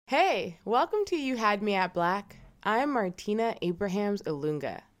Hey, welcome to You Had Me at Black. I'm Martina Abrahams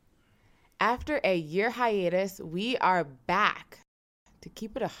Ilunga. After a year hiatus, we are back. To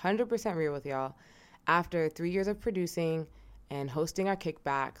keep it 100% real with y'all, after 3 years of producing and hosting our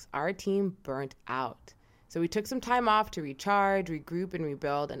kickbacks, our team burnt out. So we took some time off to recharge, regroup, and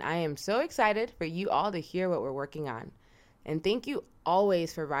rebuild, and I am so excited for you all to hear what we're working on. And thank you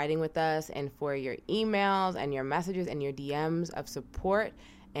always for riding with us and for your emails and your messages and your DMs of support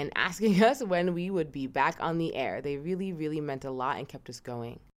and asking us when we would be back on the air. They really, really meant a lot and kept us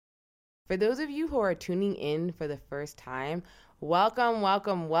going. For those of you who are tuning in for the first time, welcome,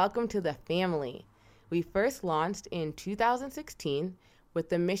 welcome, welcome to the family. We first launched in 2016 with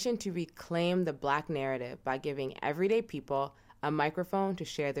the mission to reclaim the Black narrative by giving everyday people a microphone to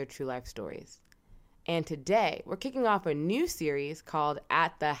share their true life stories. And today, we're kicking off a new series called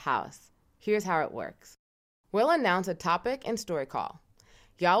At the House. Here's how it works. We'll announce a topic and story call.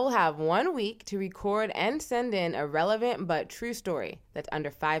 Y'all will have 1 week to record and send in a relevant but true story that's under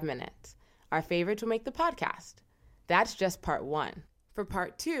 5 minutes. Our favorites will make the podcast. That's just part 1. For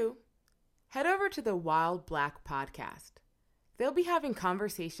part 2, head over to the Wild Black podcast. They'll be having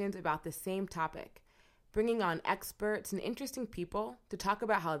conversations about the same topic, bringing on experts and interesting people to talk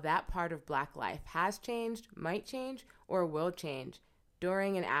about how that part of Black life has changed, might change, or will change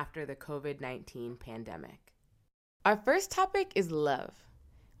during and after the COVID-19 pandemic. Our first topic is love.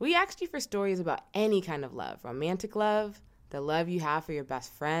 We asked you for stories about any kind of love: romantic love, the love you have for your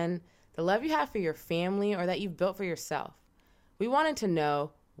best friend, the love you have for your family, or that you've built for yourself. We wanted to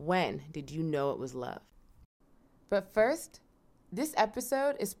know, when did you know it was love? But first, this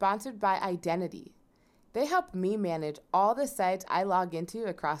episode is sponsored by Identity. They help me manage all the sites I log into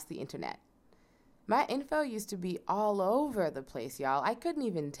across the internet. My info used to be all over the place, y'all. I couldn't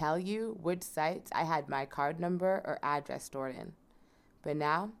even tell you which sites I had my card number or address stored in. But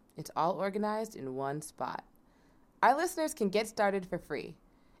now, it's all organized in one spot. Our listeners can get started for free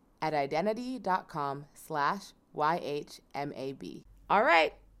at identity.com/YHMAB. All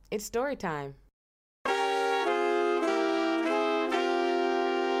right, it's story time.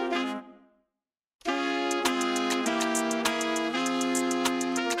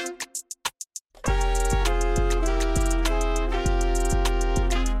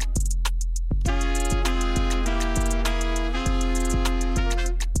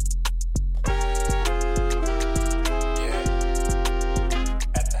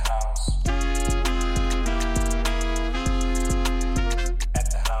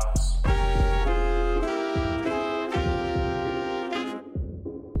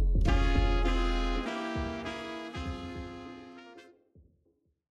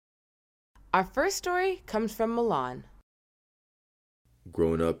 Our first story comes from Milan.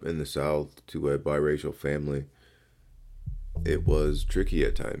 Growing up in the South to a biracial family, it was tricky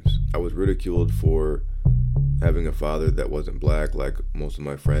at times. I was ridiculed for having a father that wasn't Black like most of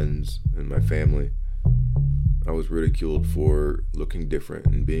my friends and my family. I was ridiculed for looking different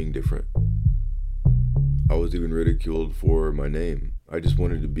and being different. I was even ridiculed for my name. I just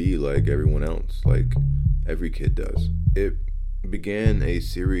wanted to be like everyone else, like every kid does. It began a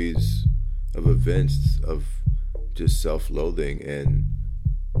series of events of just self-loathing and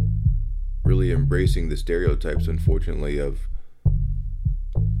really embracing the stereotypes, unfortunately, of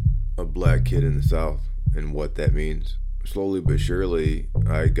a Black kid in the South and what that means. Slowly but surely,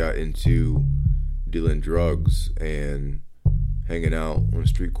 I got into dealing drugs and hanging out on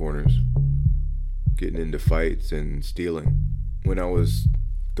street corners, getting into fights and stealing. When I was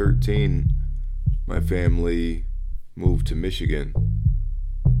 13, my family moved to Michigan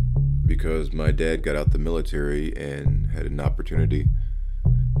because my dad got out the military and had an opportunity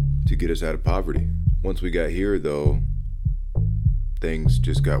to get us out of poverty. Once we got here, though, things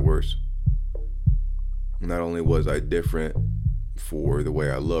just got worse. Not only was I different for the way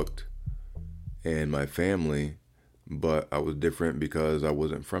I looked and my family, but I was different because I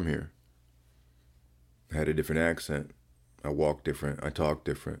wasn't from here. I had a different accent. I walked different. I talked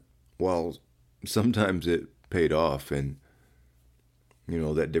different. Well, sometimes it paid off, and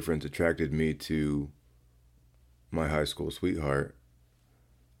that difference attracted me to my high school sweetheart.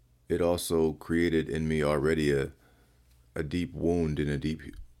 It also created in me already a deep wound and a deep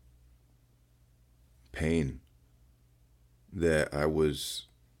pain that I was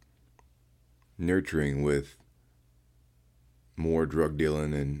nurturing with more drug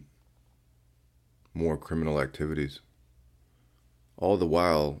dealing and more criminal activities. All the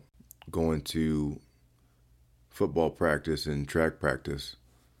while going to football practice and track practice.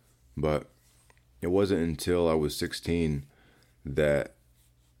 But it wasn't until I was 16 that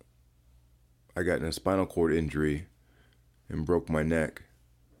I got in a spinal cord injury and broke my neck.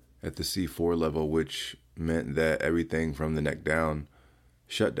 at the C4 level, which meant that everything from the neck down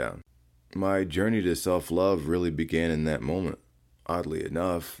shut down. My journey to self-love really began in that moment. Oddly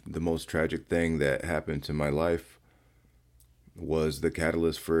enough, the most tragic thing that happened to my life was the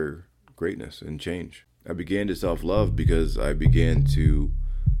catalyst for greatness and change. I began to self-love because I began to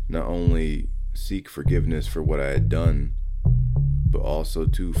not only seek forgiveness for what I had done, but also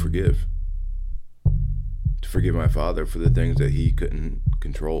to forgive. To forgive my father for the things that he couldn't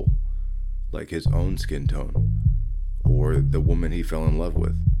control, like his own skin tone, or the woman he fell in love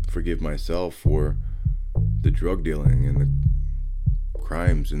with. Forgive myself for the drug dealing and the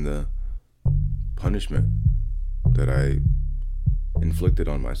crimes and the punishment that I inflicted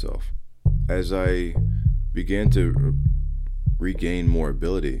on myself. As I began to regain more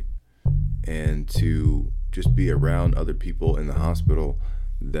ability and to just be around other people in the hospital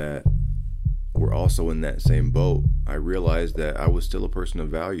that were also in that same boat, I realized that I was still a person of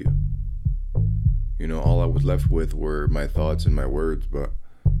value. All I was left with were my thoughts and my words, but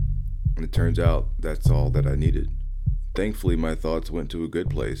it turns out that's all that I needed. Thankfully, my thoughts went to a good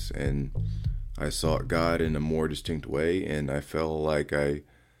place, and I sought God in a more distinct way, and I felt like I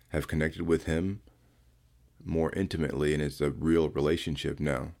have connected with Him more intimately, and it's a real relationship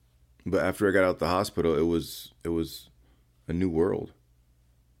now. But after I got out the hospital, it was a new world.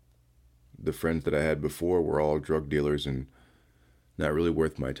 The friends that I had before were all drug dealers and not really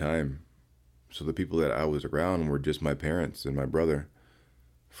worth my time. So the people that I was around were just my parents and my brother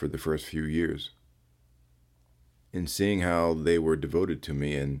for the first few years. And seeing how they were devoted to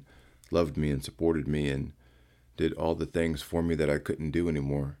me and loved me and supported me and did all the things for me that I couldn't do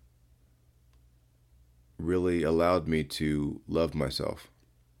anymore really allowed me to love myself,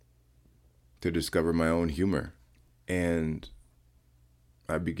 to discover my own humor. And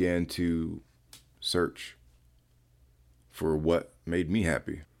I began to search for what made me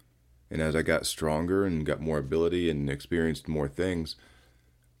happy. And as I got stronger and got more ability and experienced more things,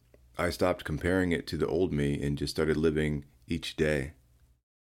 I stopped comparing it to the old me and just started living each day.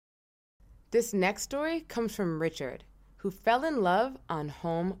 This next story comes from Richard, who fell in love on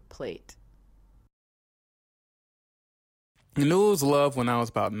home plate. I knew it was love when I was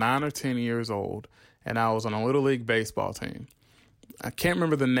about 9 or 10 years old, and I was on a Little League baseball team. I can't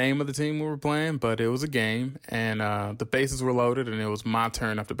remember the name of the team we were playing, but it was a game, and the bases were loaded, and it was my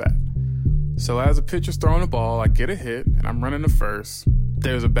turn up to bat. So as a pitcher's throwing the ball, I get a hit, and I'm running to first.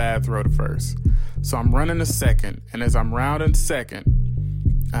 There's a bad throw to first. So I'm running to second, and as I'm rounding second,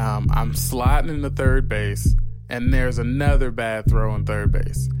 I'm sliding into third base, and there's another bad throw on third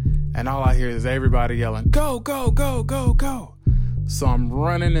base. And all I hear is everybody yelling, "Go, go, go, go, go." So I'm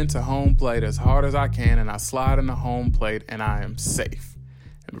running into home plate as hard as I can, and I slide into home plate, and I am safe.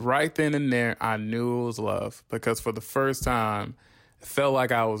 And right then and there, I knew it was love, because for the first time, it felt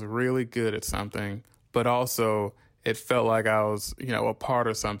like I was really good at something, but also it felt like I was, a part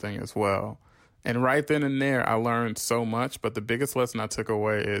of something as well. And right then and there, I learned so much, but the biggest lesson I took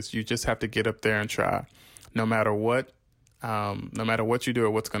away is you just have to get up there and try. No matter what you do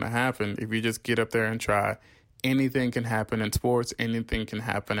or what's going to happen, if you just get up there and try, anything can happen in sports, anything can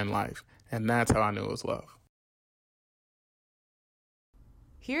happen in life. And that's how I knew it was love.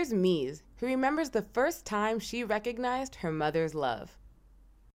 Here's Mies, who remembers the first time she recognized her mother's love.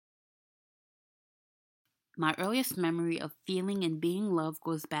 My earliest memory of feeling and being loved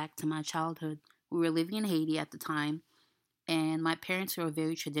goes back to my childhood. We were living in Haiti at the time, and my parents were a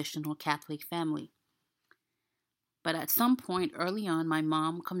very traditional Catholic family. But at some point early on, my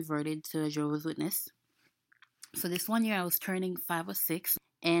mom converted to a Jehovah's Witness. So this one year I was turning 5 or 6,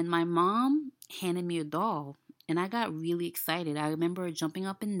 and my mom handed me a doll, and I got really excited. I remember jumping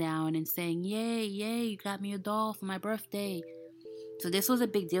up and down and saying, "Yay, yay, you got me a doll for my birthday." So this was a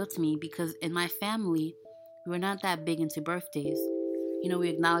big deal to me because in my family, we were not that big into birthdays. We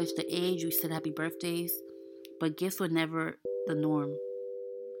acknowledged the age, we said happy birthdays, but gifts were never the norm.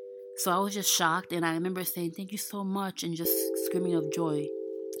 So I was just shocked, and I remember saying, "Thank you so much," and just screaming of joy.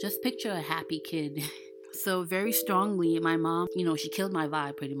 Just picture a happy kid. So very strongly, my mom, she killed my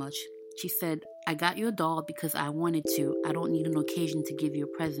vibe pretty much. She said, "I got you a doll because I wanted to. I don't need an occasion to give you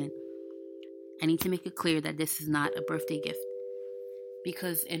a present. I need to make it clear that this is not a birthday gift."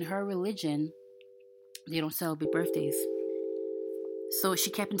 Because in her religion, they don't celebrate birthdays. So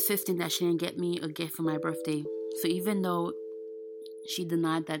she kept insisting that she didn't get me a gift for my birthday. So even though she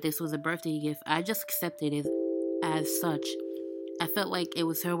denied that this was a birthday gift, I just accepted it as such. I felt like it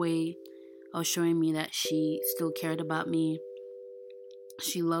was her way of showing me that she still cared about me.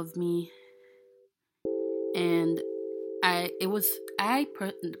 She loved me. And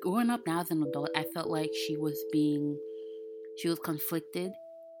growing up now as an adult, I felt like she was conflicted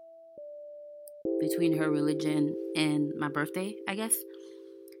between her religion and my birthday, I guess.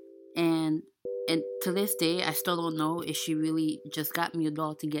 And to this day, I still don't know if she really just got me a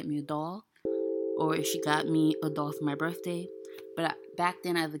doll to get me a doll, or if she got me a doll for my birthday. But back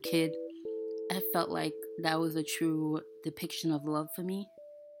then, as a kid, I felt like that was a true depiction of love for me,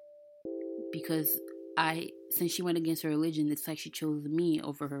 because since she went against her religion, it's like she chose me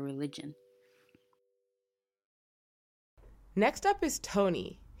over her religion. Next up is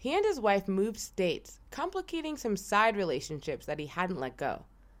Tony. He and his wife moved states, complicating some side relationships that he hadn't let go.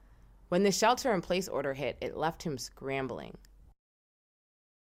 When the shelter-in-place order hit, it left him scrambling.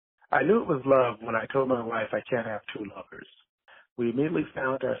 I knew it was love when I told my wife I can't have two lovers. We immediately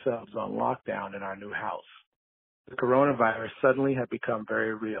found ourselves on lockdown in our new house. The coronavirus suddenly had become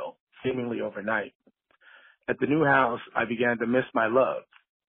very real, seemingly overnight. At the new house, I began to miss my love.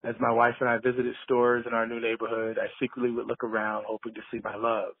 As my wife and I visited stores in our new neighborhood, I secretly would look around hoping to see my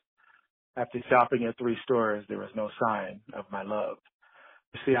love. After shopping at 3 stores, there was no sign of my love.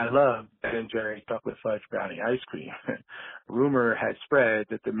 You see, I love Ben & Jerry's chocolate fudge brownie ice cream. Rumor had spread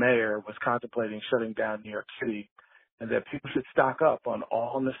that the mayor was contemplating shutting down New York City and that people should stock up on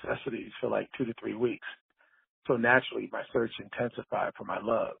all necessities for like 2 to 3 weeks. So naturally, my search intensified for my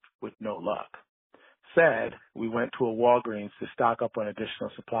love with no luck. Sad, we went to a Walgreens to stock up on additional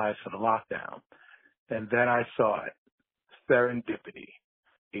supplies for the lockdown. And then I saw it. Serendipity.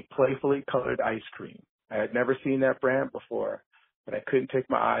 A playfully colored ice cream. I had never seen that brand before, but I couldn't take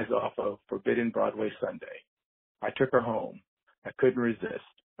my eyes off of Forbidden Broadway Sundae. I took her home. I couldn't resist.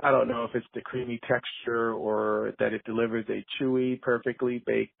 I don't know if it's the creamy texture or that it delivers a chewy, perfectly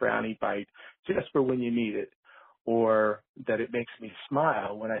baked brownie bite just for when you need it, or that it makes me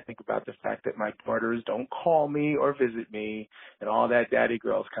smile when I think about the fact that my daughters don't call me or visit me and all that daddy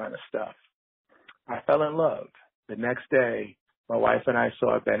girls kind of stuff. I fell in love. The next day, my wife and I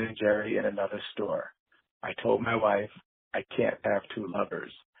saw Ben & Jerry in another store. I told my wife, I can't have two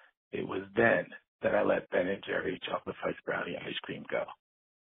lovers. It was then that I let Ben & Jerry chocolate fudge brownie ice cream go.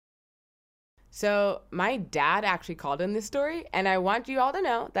 So my dad actually called in this story, and I want you all to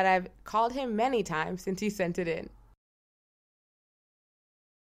know that I've called him many times since he sent it in.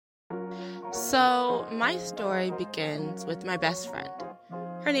 So my story begins with my best friend.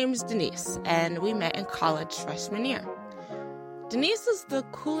 Her name is Denise, and we met in college freshman year. Denise is the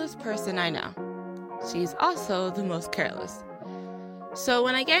coolest person I know. She's also the most careless. So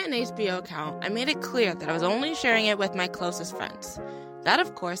when I get an HBO account, I made it clear that I was only sharing it with my closest friends. That,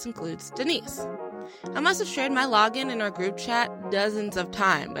 of course, includes Denise. I must have shared my login in our group chat dozens of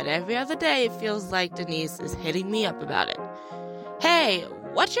times, but every other day it feels like Denise is hitting me up about it. Hey,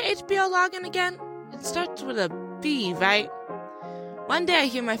 what's your HBO login again? It starts with a B, right? One day I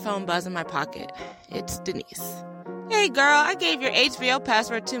hear my phone buzz in my pocket. It's Denise. Hey girl, I gave your HBO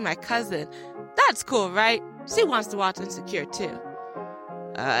password to my cousin. That's cool, right? She wants to watch Insecure too.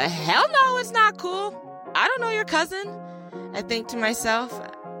 Hell no, it's not cool. I don't know your cousin. I think to myself,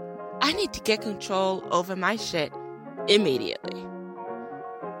 I need to get control over my shit immediately.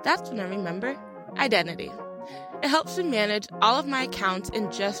 That's when I remember identity. It helps me manage all of my accounts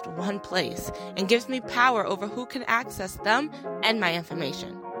in just one place and gives me power over who can access them and my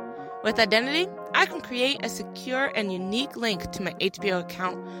information. With Identity, I can create a secure and unique link to my HBO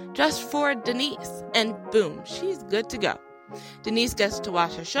account just for Denise, and boom, she's good to go. Denise gets to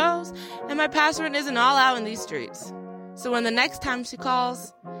watch her shows, and my password isn't all out in these streets. So when the next time she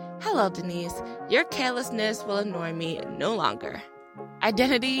calls, hello Denise, your carelessness will annoy me no longer.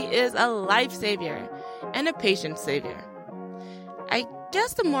 Identity is a life savior and a patient savior. I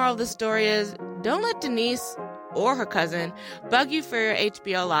guess the moral of the story is, don't let Denise or her cousin bug you for your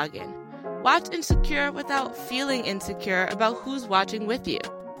HBO login. Watch Insecure without feeling insecure about who's watching with you.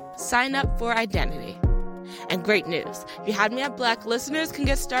 Sign up for Identity. And great news, if you had me at Black, listeners can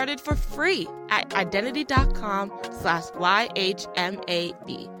get started for free at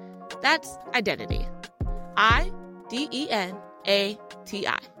identity.com/YHMAB. That's Identity. IDENATI.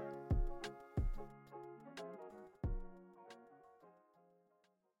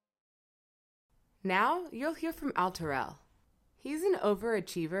 Now you'll hear from Al Terrell. He's an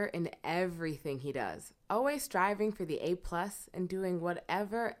overachiever in everything he does, always striving for the A+ and doing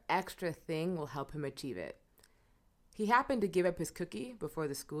whatever extra thing will help him achieve it. He happened to give up his cookie before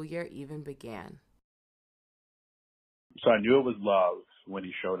the school year even began. So I knew it was love when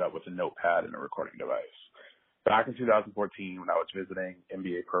he showed up with a notepad and a recording device. Back in 2014, when I was visiting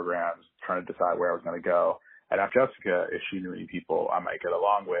MBA programs, trying to decide where I was going to go, I asked Jessica if she knew any people I might get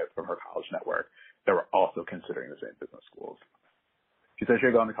along with from her college network that were also considering the same business schools. She said she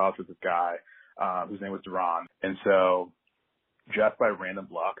had gone to college with this guy whose name was Duran. And so just by random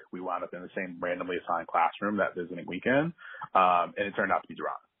luck, we wound up in the same randomly assigned classroom that visiting weekend, and it turned out to be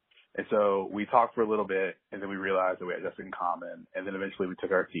Duran. And so we talked for a little bit, and then we realized that we had Jessica in common, and then eventually we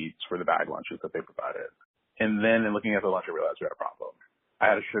took our seats for the bag lunches that they provided. And then in looking at the lunch, I realized we had a problem. I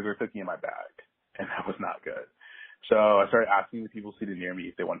had a sugar cookie in my bag, and that was not good. So I started asking the people seated near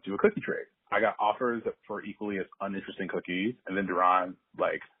me if they wanted to do a cookie trade. I got offers for equally as uninteresting cookies, and then Duran,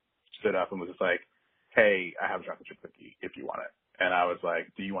 stood up and was just like, hey, I have a chocolate chip cookie if you want it. And I was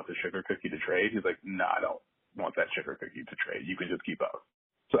like, do you want the sugar cookie to trade? He's like, no, I don't want that sugar cookie to trade. You can just keep both.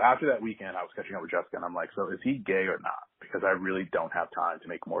 So after that weekend, I was catching up with Jessica, and I'm like, so is he gay or not? Because I really don't have time to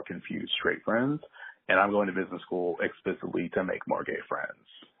make more confused straight friends, and I'm going to business school explicitly to make more gay friends.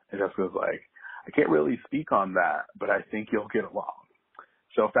 And Jessica was like, I can't really speak on that, but I think you'll get along.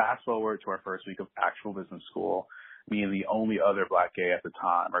 So fast forward to our first week of actual business school, me and the only other black gay at the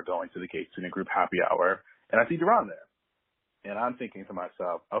time are going to the gay student group happy hour, and I see Duran there. And I'm thinking to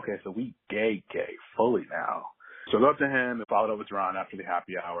myself, okay, so we gay fully now. So I go up to him and followed up with Duran after the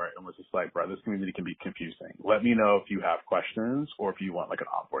happy hour and was just like, bro, this community can be confusing. Let me know if you have questions or if you want an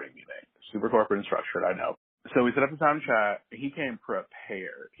onboarding meeting. Super corporate and structured, I know. So we set up the time to chat. He came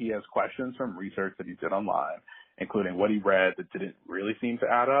prepared. He has questions from research that he did online, including what he read that didn't really seem to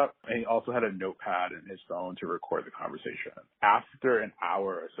add up. And he also had a notepad in his phone to record the conversation. After an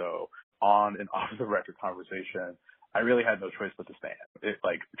hour or so on and off the record conversation, I really had no choice but to stand. It's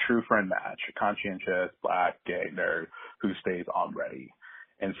true friend match, conscientious, black, gay nerd who stays on ready.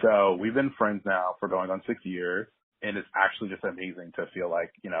 And so we've been friends now for going on 6 years. And it's actually just amazing to feel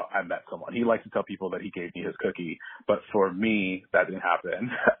like, I met someone. He likes to tell people that he gave me his cookie. But for me, that didn't happen.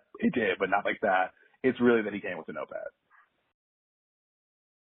 It did, but not like that. It's really that he came with a notepad.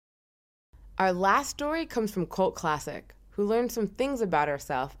 Our last story comes from Cult Classic, who learned some things about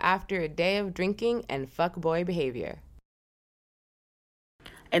herself after a day of drinking and fuckboy behavior.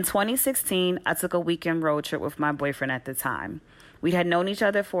 In 2016, I took a weekend road trip with my boyfriend at the time. We had known each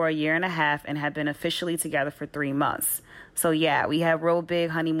other for a year and a half and had been officially together for 3 months. So yeah, we had real big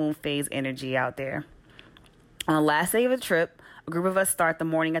honeymoon phase energy out there. On the last day of the trip, a group of us start the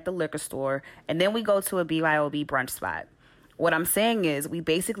morning at the liquor store, and then we go to a BYOB brunch spot. What I'm saying is we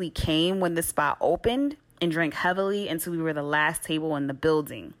basically came when the spot opened and drank heavily until we were the last table in the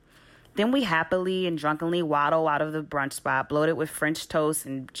building. Then we happily and drunkenly waddle out of the brunch spot, bloated with French toast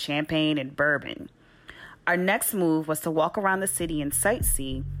and champagne and bourbon. Our next move was to walk around the city and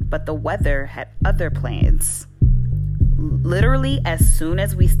sightsee, but the weather had other plans. Literally, as soon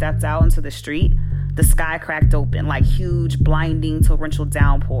as we stepped out into the street, the sky cracked open like huge, blinding, torrential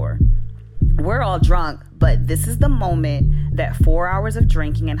downpour. We're all drunk, but this is the moment that 4 hours of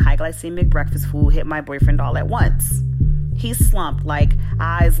drinking and high glycemic breakfast food hit my boyfriend all at once. He's slumped,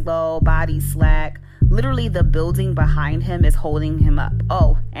 eyes low, body slack. Literally, the building behind him is holding him up.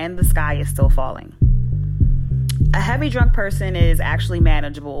 Oh, and the sky is still falling. A heavy drunk person is actually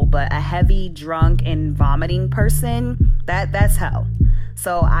manageable, but a heavy drunk and vomiting person, that's hell.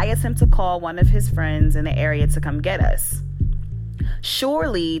 So I attempt to call one of his friends in the area to come get us.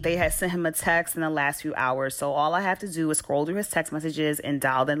 Surely they had sent him a text in the last few hours, so all I have to do is scroll through his text messages and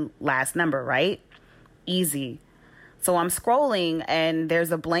dial the last number, right? Easy. So I'm scrolling and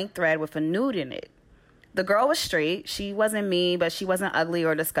there's a blank thread with a nude in it. The girl was straight. She wasn't mean, but she wasn't ugly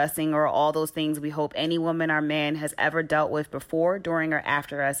or disgusting or all those things we hope any woman or man has ever dealt with before, during, or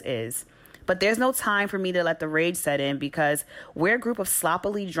after us is. But there's no time for me to let the rage set in because we're a group of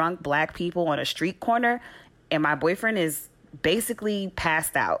sloppily drunk black people on a street corner and my boyfriend is basically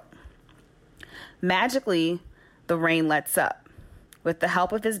passed out. Magically, the rain lets up. With the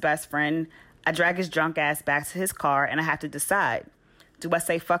help of his best friend, I drag his drunk ass back to his car and I have to decide. Do I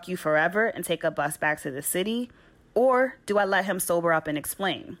say fuck you forever and take a bus back to the city? Or do I let him sober up and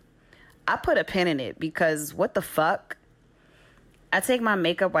explain? I put a pin in it because what the fuck? I take my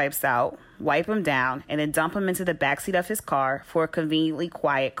makeup wipes out, wipe him down, and then dump him into the backseat of his car for a conveniently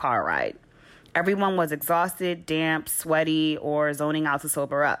quiet car ride. Everyone was exhausted, damp, sweaty, or zoning out to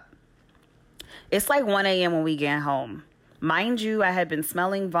sober up. It's 1 a.m. when we get home. Mind you, I had been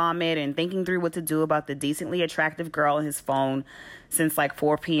smelling vomit and thinking through what to do about the decently attractive girl on his phone since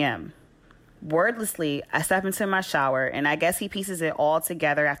 4 p.m. Wordlessly, I step into my shower, and I guess he pieces it all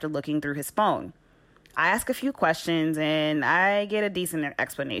together after looking through his phone. I ask a few questions, and I get a decent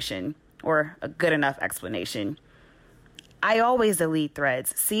explanation, or a good enough explanation. I always delete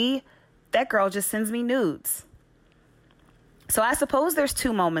threads. See, that girl just sends me nudes. So I suppose there's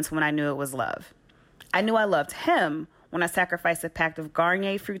 2 moments when I knew it was love. I knew I loved him when I sacrificed a pack of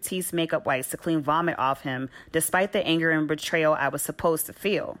Garnier Fructis makeup wipes to clean vomit off him, despite the anger and betrayal I was supposed to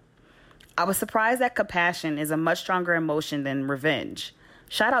feel. I was surprised that compassion is a much stronger emotion than revenge.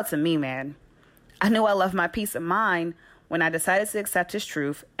 Shout out to me, man. I knew I loved my peace of mind when I decided to accept his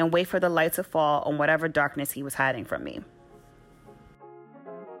truth and wait for the light to fall on whatever darkness he was hiding from me.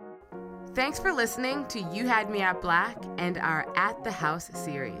 Thanks for listening to You Had Me at Black and our At the House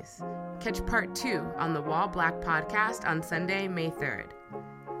series. Catch part 2 on the Wall Black podcast on Sunday, May 3rd.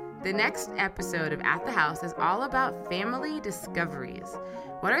 The next episode of At the House is all about family discoveries.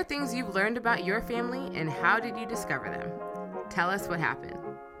 What are things you've learned about your family and how did you discover them? Tell us what happened.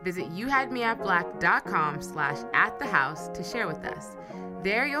 Visit youhadmeatblack.com/atthehouse to share with us.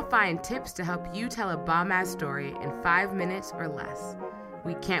 There you'll find tips to help you tell a bomb-ass story in 5 minutes or less.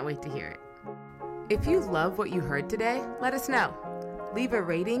 We can't wait to hear it. If you love what you heard today, let us know. Leave a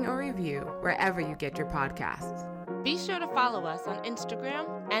rating or review wherever you get your podcasts. Be sure to follow us on Instagram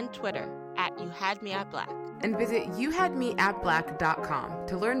and Twitter at YouHadMeAtBlack. And visit youhadmeatblack.com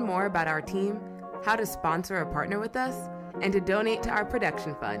to learn more about our team, how to sponsor or partner with us, and to donate to our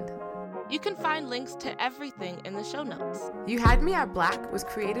production fund. You can find links to everything in the show notes. You Had Me at Black was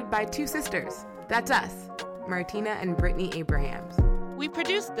created by 2 sisters. That's us, Martina and Brittany Abrahams. We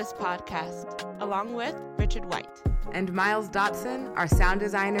produced this podcast along with Richard White. And Miles Dotson, our sound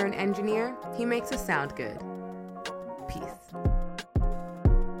designer and engineer, he makes us sound good.